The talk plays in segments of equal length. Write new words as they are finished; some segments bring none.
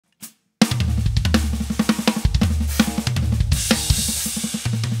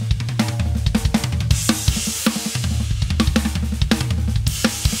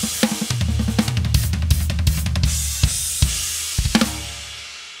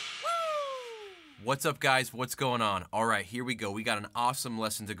What's up, guys? What's going on? All right, here we go. We got an awesome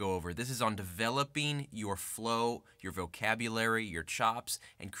lesson to go over. This is on developing your flow, your vocabulary, your chops,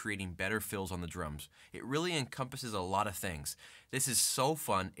 and creating better fills on the drums. It really encompasses a lot of things. This is so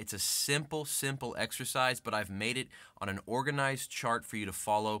fun. It's a simple exercise, but I've made it on an organized chart for you to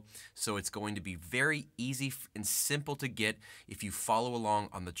follow, so it's going to be very easy and simple to get if you follow along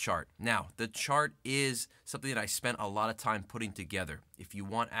on the chart. Now, the chart is something that I spent a lot of time putting together. If you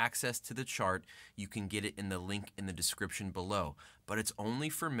want access to the chart, you can get it in the link in the description below. But it's only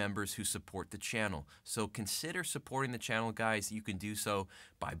for members who support the channel. So consider supporting the channel, guys. You can do so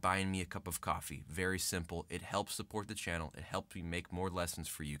by buying me a cup of coffee. Very simple. It helps support the channel. It helps me make more lessons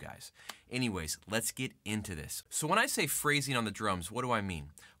for you guys. Anyways, let's get into this. So when I say phrasing on the drums, what do I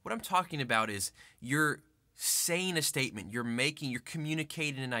mean? What I'm talking about is you're saying a statement. You're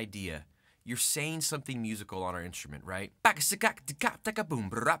communicating an idea. You're saying something musical on our instrument, right?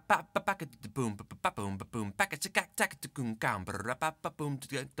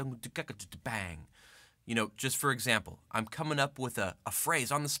 Bang. You know, just for example, I'm coming up with a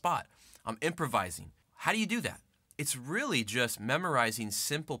phrase on the spot. I'm improvising. How do you do that? It's really just memorizing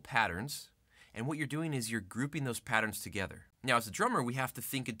simple patterns, and what you're doing is you're grouping those patterns together. Now, as a drummer, we have to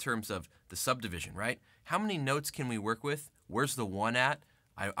think in terms of the subdivision, right? How many notes can we work with? Where's the one at?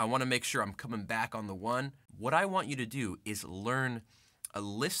 I want to make sure I'm coming back on the one. What I want you to do is learn a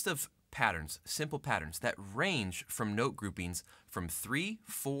list of patterns, simple patterns that range from note groupings from 3,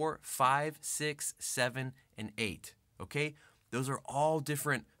 4, 5, 6, 7, and 8, okay? Those are all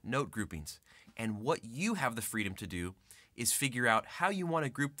different note groupings. And what you have the freedom to do is figure out how you want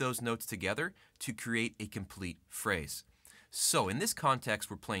to group those notes together to create a complete phrase. So in this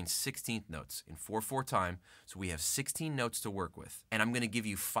context, we're playing 16th notes in 4/4 time, so we have 16 notes to work with. And I'm going to give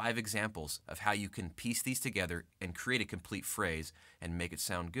you 5 examples of how you can piece these together and create a complete phrase and make it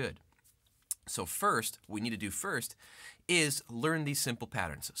sound good. So first, what we need to do first is learn these simple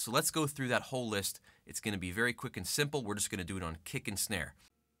patterns. So let's go through that whole list. It's going to be very quick and simple. We're just going to do it on kick and snare.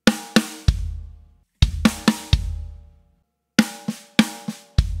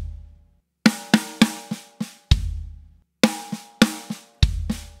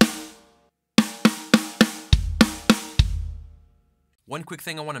 One quick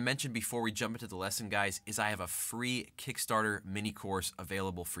thing I want to mention before we jump into the lesson, guys, is I have a free Kickstarter mini course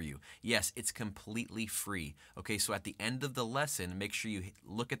available for you. Yes, it's completely free. Okay, so at the end of the lesson, make sure you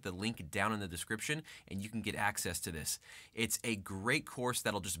look at the link down in the description and you can get access to this. It's a great course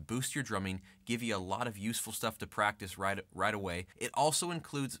that'll just boost your drumming, give you a lot of useful stuff to practice right away. It also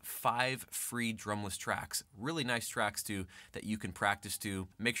includes 5 free drumless tracks, really nice tracks too that you can practice to.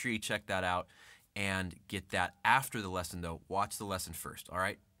 Make sure you check that out and get that after the lesson, though. Watch the lesson first, all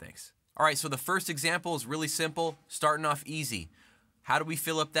right? Thanks. All right, so the first example is really simple, starting off easy. How do we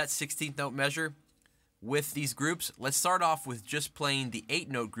fill up that 16th note measure with these groups? Let's start off with just playing the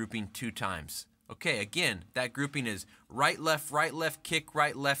 8-note grouping 2 times. Okay, again, that grouping is right, left, kick,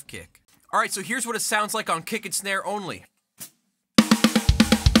 right, left, kick. All right, so here's what it sounds like on kick and snare only.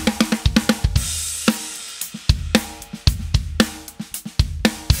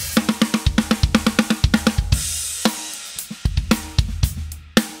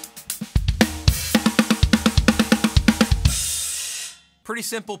 Pretty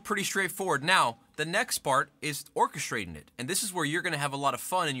simple, pretty straightforward. Now, the next part is orchestrating it. And this is where you're going to have a lot of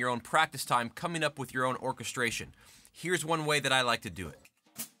fun in your own practice time coming up with your own orchestration. Here's one way that I like to do it.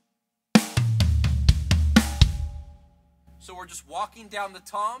 So we're just walking down the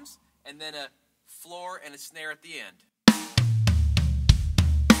toms and then a floor and a snare at the end.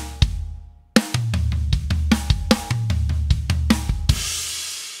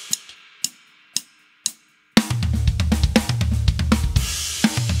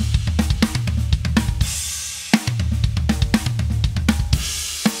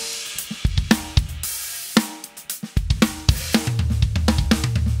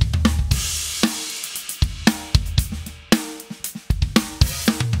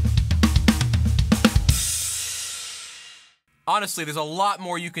 Honestly, there's a lot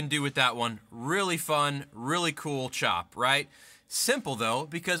more you can do with that one. Really fun, really cool chop, right? Simple though,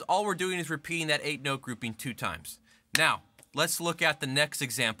 because all we're doing is repeating that 8-note grouping 2 times. Now, let's look at the next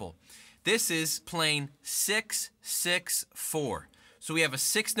example. This is playing 6, 6, 4. So we have a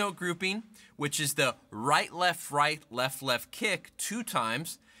 6-note grouping, which is the right, left, kick 2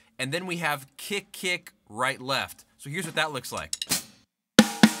 times, and then we have kick, kick, right, left. So here's what that looks like.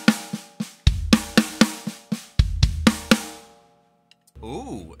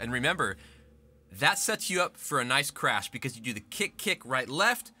 Ooh, and remember, that sets you up for a nice crash because you do the kick, kick, right,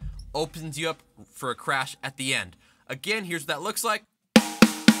 left, opens you up for a crash at the end. Again, here's what that looks like.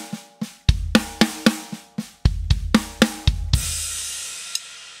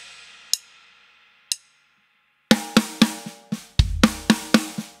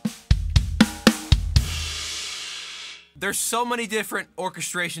 There's so many different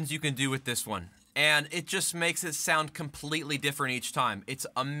orchestrations you can do with this one, and it just makes it sound completely different each time. It's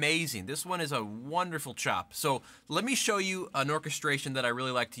amazing. This one is a wonderful chop. So let me show you an orchestration that I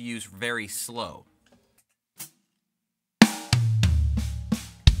really like to use very slow.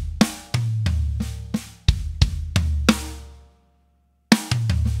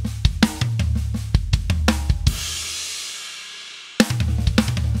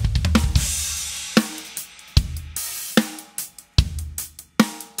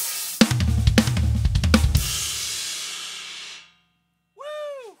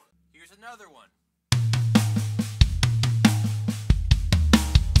 Another one.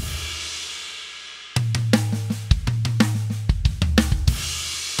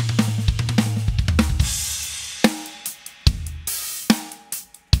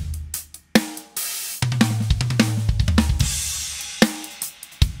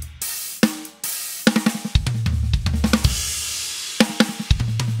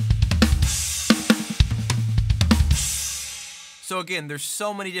 So again, there's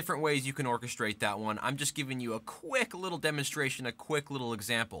so many different ways you can orchestrate that one. I'm just giving you a quick little demonstration, a quick little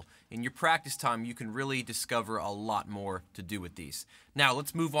example. In your practice time, you can really discover a lot more to do with these. Now,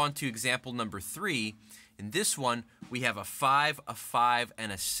 let's move on to example number 3. In this one, we have a 5,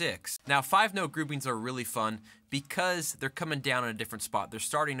 and a 6. Now, 5-note groupings are really fun because they're coming down in a different spot. They're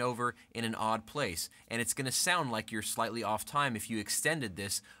starting over in an odd place, and it's going to sound like you're slightly off time if you extended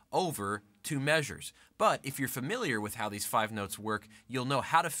this over 2 measures. But if you're familiar with how these 5 notes work, you'll know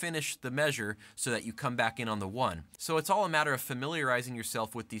how to finish the measure so that you come back in on the 1. So it's all a matter of familiarizing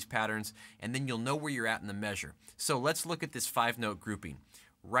yourself with these patterns, and then you'll know where you're at in the measure. So let's look at this 5-note grouping.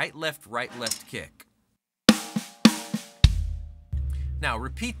 Right, left, kick. Now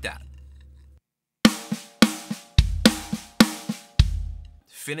repeat that.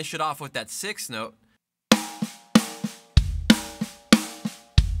 Finish it off with that 6th note.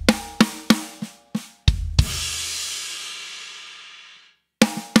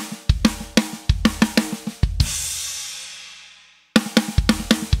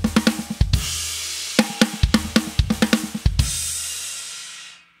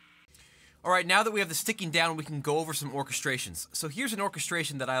 All right, now that we have the sticking down, we can go over some orchestrations. So here's an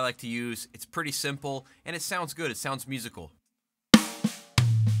orchestration that I like to use. It's pretty simple, and it sounds good. It sounds musical.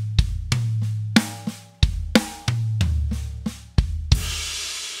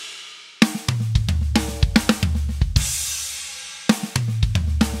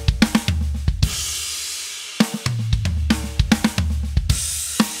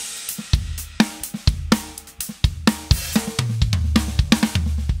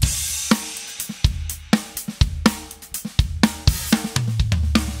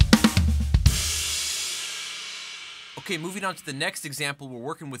 Okay, moving on to the next example, we're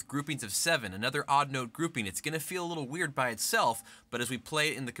working with groupings of 7, another odd note grouping. It's going to feel a little weird by itself, but as we play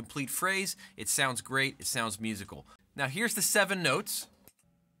it in the complete phrase, it sounds great, it sounds musical. Now here's the 7 notes.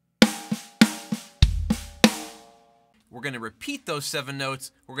 We're going to repeat those 7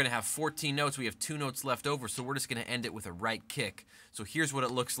 notes. We're going to have 14 notes. We have 2 notes left over, so we're just going to end it with a right kick. So here's what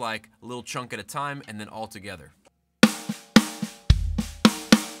it looks like, a little chunk at a time, and then all together.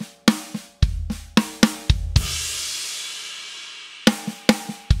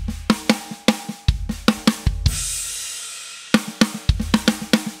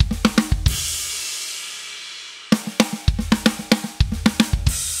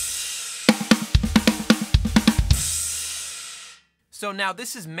 So now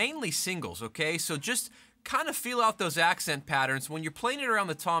this is mainly singles, okay? So just kind of feel out those accent patterns. When you're playing it around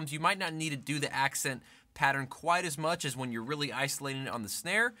the toms, you might not need to do the accent pattern quite as much as when you're really isolating it on the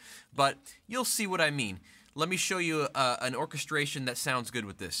snare, but you'll see what I mean. Let me show you an orchestration that sounds good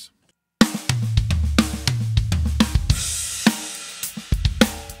with this.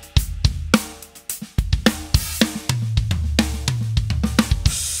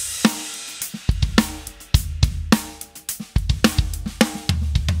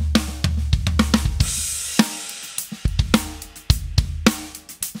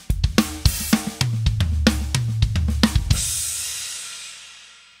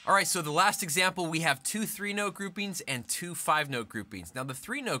 All right, so the last example, we have 2 3-note groupings and 2 5-note groupings. Now the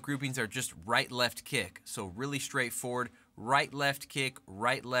 3-note groupings are just right, left, kick. So really straightforward, right, left, kick,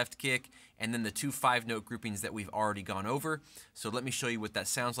 and then the 2 5-note groupings that we've already gone over. So let me show you what that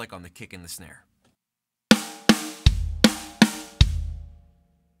sounds like on the kick and the snare.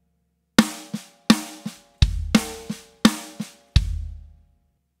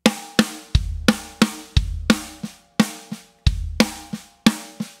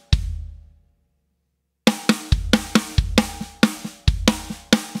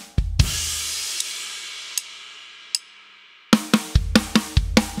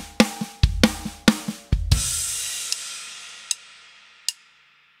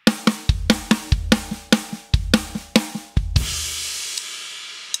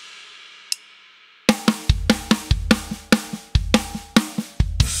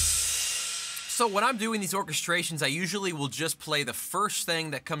 So when I'm doing these orchestrations, I usually will just play the first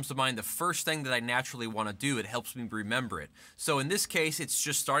thing that comes to mind, the first thing that I naturally want to do. It helps me remember it. So in this case, it's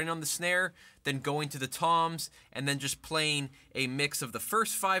just starting on the snare, then going to the toms, and then just playing a mix of the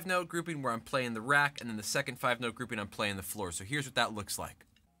first 5-note grouping where I'm playing the rack, and then the second 5-note grouping I'm playing the floor. So here's what that looks like.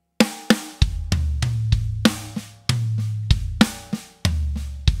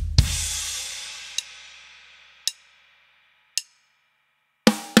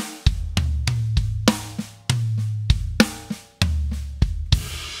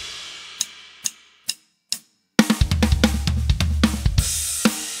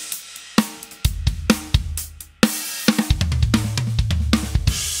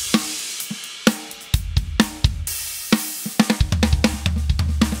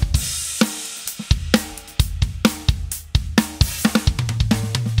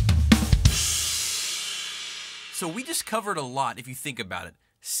 So we just covered a lot if you think about it.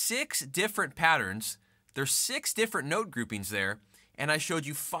 6 different patterns, there's 6 different note groupings there, and I showed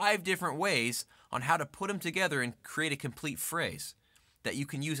you 5 different ways on how to put them together and create a complete phrase that you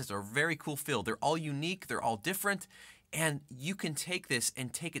can use as a very cool fill. They're all unique, they're all different, and you can take this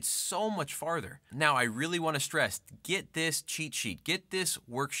and take it so much farther. Now, I really want to stress, get this cheat sheet, get this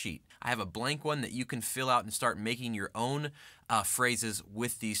worksheet. I have a blank one that you can fill out and start making your own phrases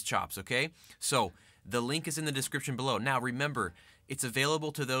with these chops, okay? So the link is in the description below. Now remember, it's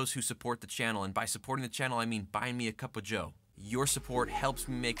available to those who support the channel, and by supporting the channel, I mean buying me a cup of joe. Your support helps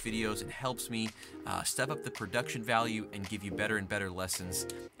me make videos and helps me step up the production value and give you better and better lessons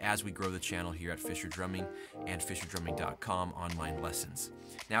as we grow the channel here at Fisher Drumming and FisherDrumming.com online lessons.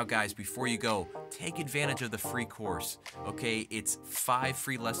 Now guys, before you go, take advantage of the free course, okay? It's 5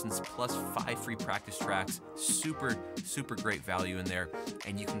 free lessons plus 5 free practice tracks. Super, super great value in there,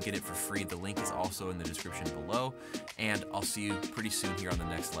 and you can get it for free. The link is also in the description below, and I'll see you pretty soon here on the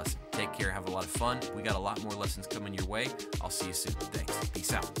next lesson. Take care, have a lot of fun. We got a lot more lessons coming your way. I'll see you soon. Thanks.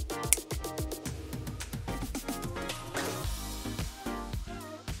 Peace out.